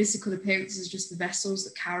our physical appearance is just the vessels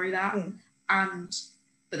that carry that.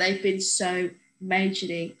 But they've been so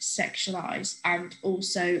majorly sexualized, and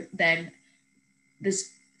also then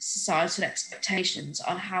there's societal expectations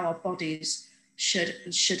on how our bodies should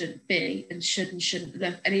and shouldn't be, and should and shouldn't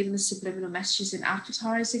look, and even the subliminal messages in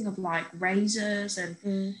advertising of like razors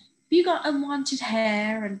and you got unwanted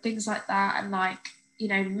hair and things like that, and like, you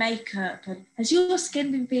know, makeup, and has your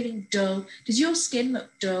skin been feeling dull? Does your skin look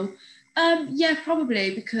dull? Yeah,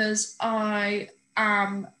 probably, because I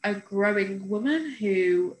am a growing woman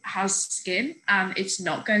who has skin, and it's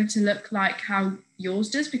not going to look like how yours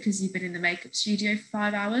does because you've been in the makeup studio for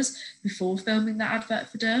 5 hours before filming that advert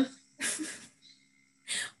for Dove.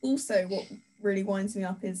 Also, what really winds me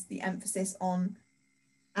up is the emphasis on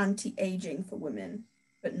anti-aging for women,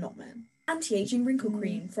 but not men. Anti-aging wrinkle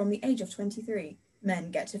cream from the age of 23.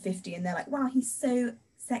 Men get to 50 and they're like, wow, he's so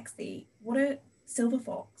sexy. What a silver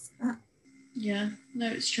fox. Yeah,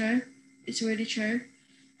 no, it's true. It's really true.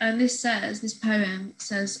 And this poem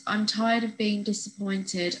says, I'm tired of being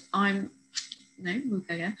disappointed. I'm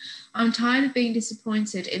tired of being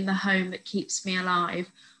disappointed in the home that keeps me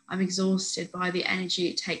alive. I'm exhausted by the energy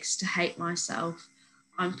it takes to hate myself.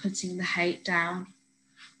 I'm putting the hate down.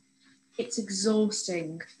 It's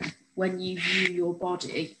exhausting when you view your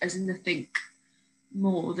body as nothing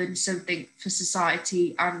more than something for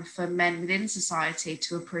society and for men within society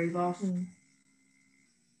to approve of.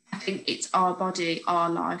 I think it's our body, our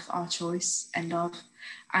life, our choice, end of.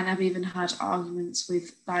 And I've even had arguments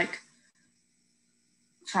with like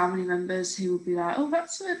family members who would be like, oh,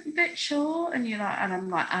 that's a bit short, and you're like, and I'm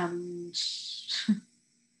like,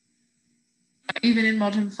 even in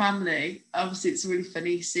Modern Family, obviously it's a really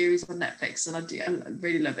funny series on Netflix, and I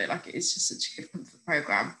really love it. Like, it's just such a good comfort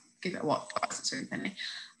program. Give it a watch, it's really funny.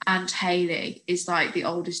 And Hayley is like the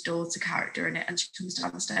oldest daughter character in it, and she comes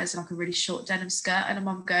down the stairs in like a really short denim skirt, and her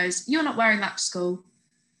mum goes, "You're not wearing that to school."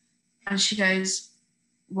 And she goes,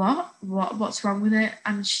 what's wrong with it?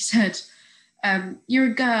 And she said, you're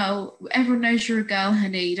a girl, everyone knows you're a girl,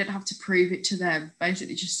 honey, you don't have to prove it to them.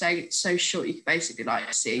 Basically just saying it's so short you can basically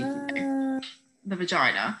like see the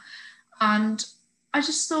vagina. And I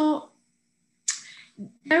just thought,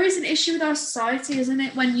 there is an issue with our society, isn't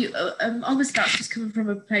it, when you obviously that's just coming from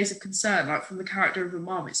a place of concern, like from the character of a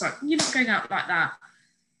mom. It's like, you're not going out like that,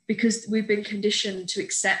 because we've been conditioned to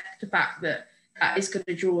accept the fact that that is going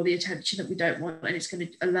to draw the attention that we don't want, and it's going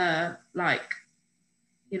to allure, like,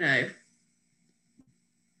 you know,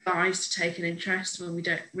 guys to take an interest when we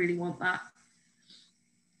don't really want that.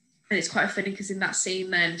 And it's quite funny because in that scene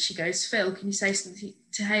then she goes, Phil, can you say something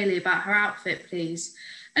to Hayley about her outfit, please?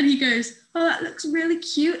 And he goes, oh, that looks really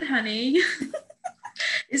cute, honey.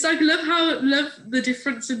 It's like, love the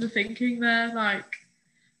difference in the thinking there. Like,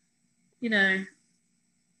 you know,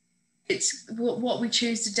 it's what we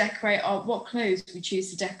choose to decorate, what clothes we choose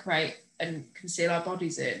to decorate and conceal our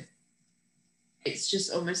bodies in. It's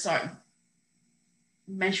just almost like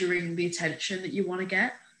measuring the attention that you want to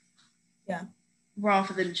get. Yeah.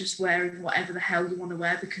 Rather than just wearing whatever the hell you want to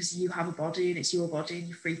wear because you have a body and it's your body and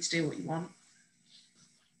you're free to do what you want.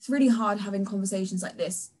 It's really hard having conversations like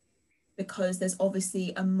this because there's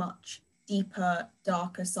obviously a much deeper,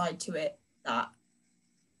 darker side to it that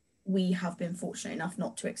we have been fortunate enough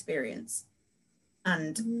not to experience.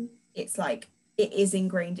 And it's like, it is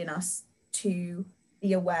ingrained in us to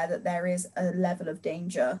be aware that there is a level of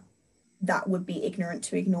danger that would be ignorant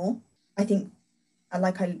to ignore. I think,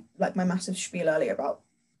 like my massive spiel earlier about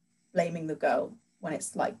blaming the girl when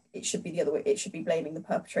it's like, it should be the other way, it should be blaming the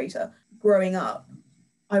perpetrator. Growing up,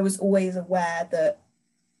 I was always aware that,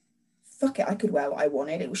 fuck it, I could wear what I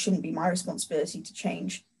wanted. It shouldn't be my responsibility to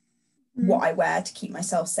change what I wear to keep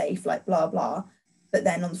myself safe, like blah, blah. But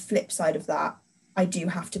then on the flip side of that, I do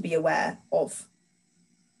have to be aware of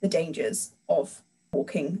the dangers of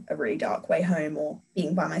walking a really dark way home or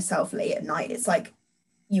being by myself late at night. It's like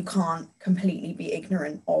you can't completely be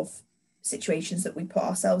ignorant of situations that we put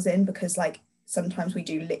ourselves in, because like sometimes we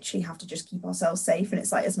do literally have to just keep ourselves safe. And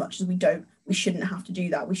it's like, as much as we shouldn't have to do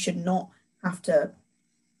that. We should not have to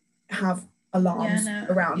have alarms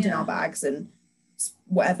around in our bags and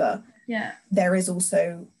whatever. Yeah. There is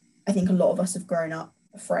also, I think a lot of us have grown up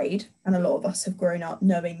afraid, and a lot of us have grown up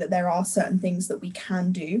knowing that there are certain things that we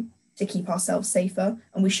can do to keep ourselves safer,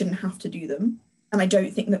 and we shouldn't have to do them. And I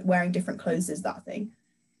don't think that wearing different clothes is that thing,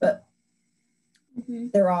 but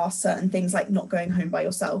there are certain things like not going home by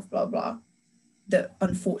yourself, blah blah, that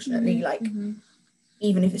unfortunately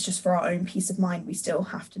even if it's just for our own peace of mind, we still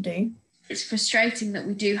have to do. It's frustrating that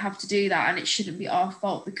we do have to do that, and it shouldn't be our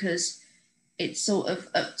fault, because it's sort of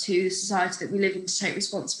up to the society that we live in to take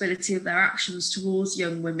responsibility of their actions towards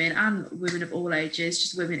young women and women of all ages,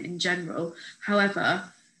 just women in general. However,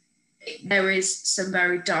 there is some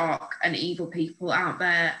very dark and evil people out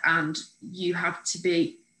there, and you have to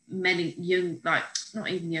be many young, like not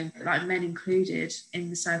even young, but like men included in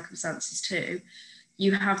the circumstances too.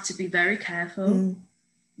 You have to be very careful,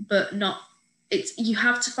 but not. You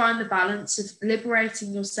have to find the balance of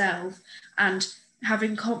liberating yourself and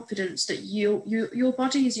having confidence that your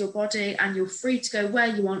body is your body, and you're free to go where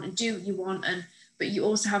you want and do what you want. But you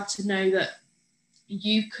also have to know that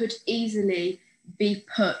you could easily be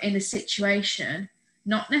put in a situation,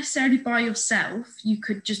 not necessarily by yourself. You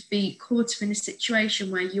could just be caught up in a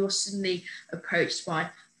situation where you're suddenly approached by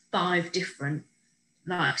 5 different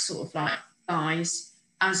guys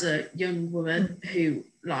as a young woman who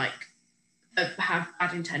have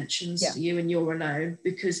bad intentions to you, and you're alone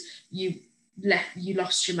because you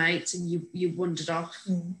lost your mates and you wandered off.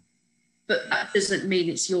 But that doesn't mean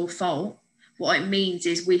it's your fault. What it means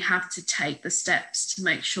is we have to take the steps to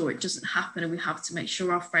make sure it doesn't happen, and we have to make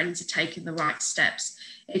sure our friends are taking the right steps.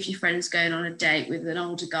 If your friend's going on a date with an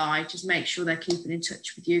older guy, just make sure they're keeping in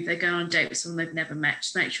touch with you. If they're going on a date with someone they've never met,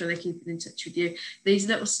 just make sure they're keeping in touch with you. These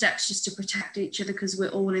little steps just to protect each other, because we're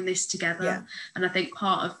all in this together. And I think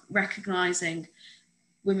part of recognising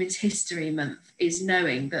Women's History Month is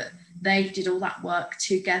knowing that they did all that work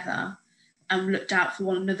together and looked out for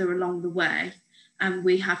one another along the way, and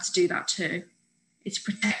we have to do that too. It's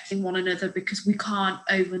protecting one another, because we can't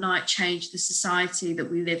overnight change the society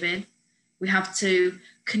that we live in. We have to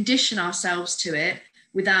condition ourselves to it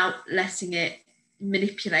without letting it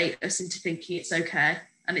manipulate us into thinking it's okay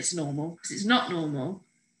and it's normal, because it's not normal,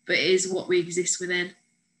 but it is what we exist within.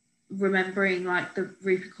 Remembering, like the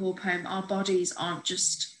Rupi Kaur poem, our bodies aren't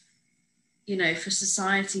just, for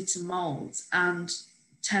society to mould and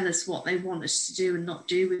tell us what they want us to do and not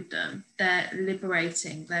do with them. They're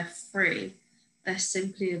liberating, they're free, they're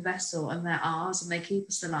simply a vessel, and they're ours, and they keep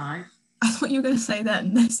us alive. I thought you were going to say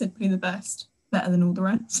then, they're simply the best, better than all the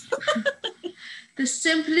rest. They're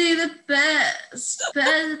simply the best,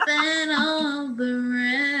 better than all the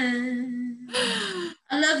rest.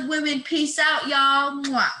 I love women. Peace out, y'all.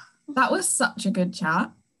 Mwah. That was such a good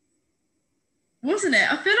chat. Wasn't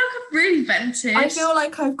it? I feel like I've really vented. I feel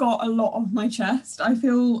like I've got a lot off my chest. I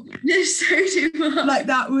feel so do I. Like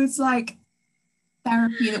that was like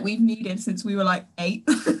therapy that we've needed since we were like 8.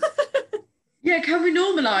 Yeah, can we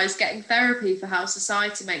normalise getting therapy for how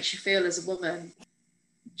society makes you feel as a woman?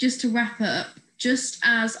 Just to wrap up, just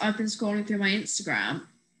as I've been scrolling through my Instagram,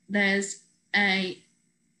 there's a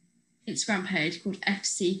Instagram page called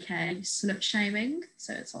FCK Slut Shaming.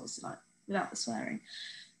 So it's obviously like without the swearing.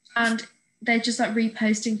 And they're just like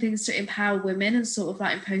reposting things to empower women, and sort of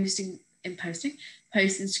like posting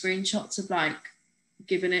screenshots of like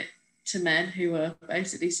giving it to men who are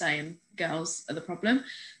basically saying girls are the problem.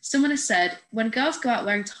 Someone has said, when girls go out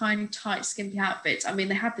wearing tiny, tight, skimpy outfits, I mean,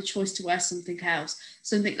 they have the choice to wear something else,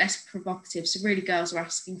 something less provocative. So really, girls are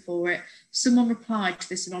asking for it. Someone replied to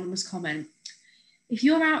this anonymous comment: if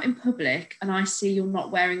you're out in public and I see you're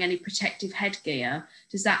not wearing any protective headgear,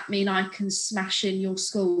 does that mean I can smash in your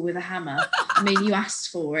skull with a hammer? I mean, you asked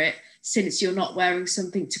for it, since you're not wearing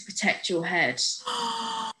something to protect your head.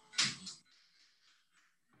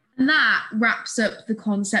 And that wraps up the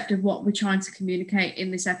concept of what we're trying to communicate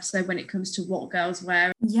in this episode when it comes to what girls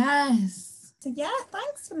wear. Yes. So yeah,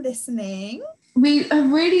 thanks for listening. We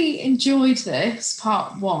have really enjoyed this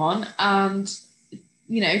part 1, and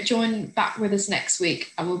join back with us next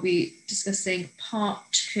week, and we'll be discussing part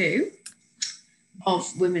 2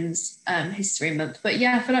 of Women's History Month. But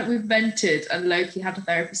yeah, I feel like we've vented and low-key had a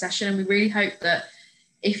therapy session, and we really hope that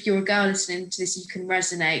if you're a girl listening to this, you can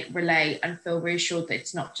resonate, relate, and feel reassured that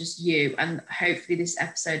it's not just you. And hopefully this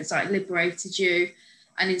episode has like liberated you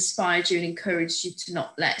and inspired you and encouraged you to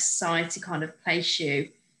not let society kind of place you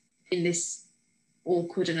in this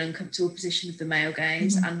awkward and uncomfortable position of the male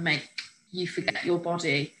gaze and make you forget your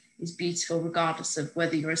body is beautiful, regardless of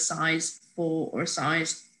whether you're a size 4 or a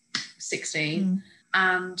size 16.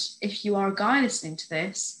 And if you are a guy listening to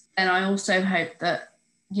this, then I also hope that,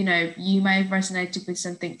 you know, you may have resonated with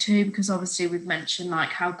something too, because obviously we've mentioned like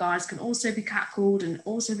how guys can also be catcalled and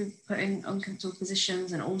also be put in uncomfortable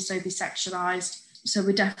positions and also be sexualized. So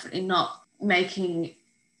we're definitely not making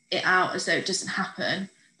it out as though it doesn't happen.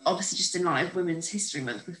 Obviously, just in light of Women's History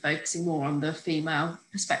Month, we're focusing more on the female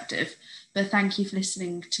perspective. But thank you for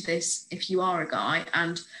listening to this if you are a guy,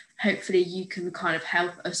 and hopefully you can kind of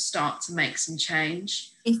help us start to make some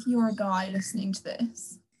change. If you're a guy listening to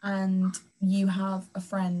this and you have a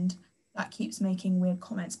friend that keeps making weird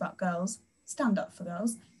comments about girls, stand up for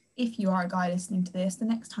girls. If you are a guy listening to this, the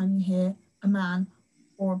next time you hear a man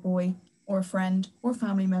or a boy or a friend or a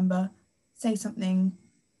family member say something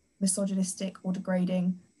misogynistic or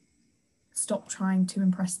degrading, stop trying to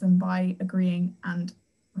impress them by agreeing and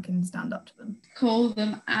fucking stand up to them. Call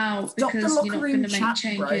them out. Stop because you're not going to make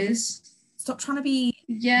changes. Bro. Stop trying to be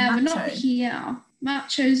macho. We're not here.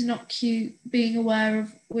 Macho's not cute. Being aware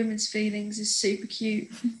of women's feelings is super cute.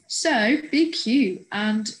 So be cute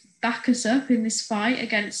and back us up in this fight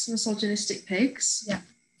against misogynistic pigs. Yeah.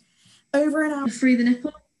 Over and out. Free the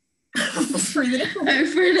nipple. Free the nipple.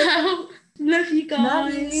 Over and out. Love you guys.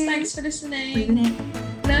 Love you. Thanks for listening.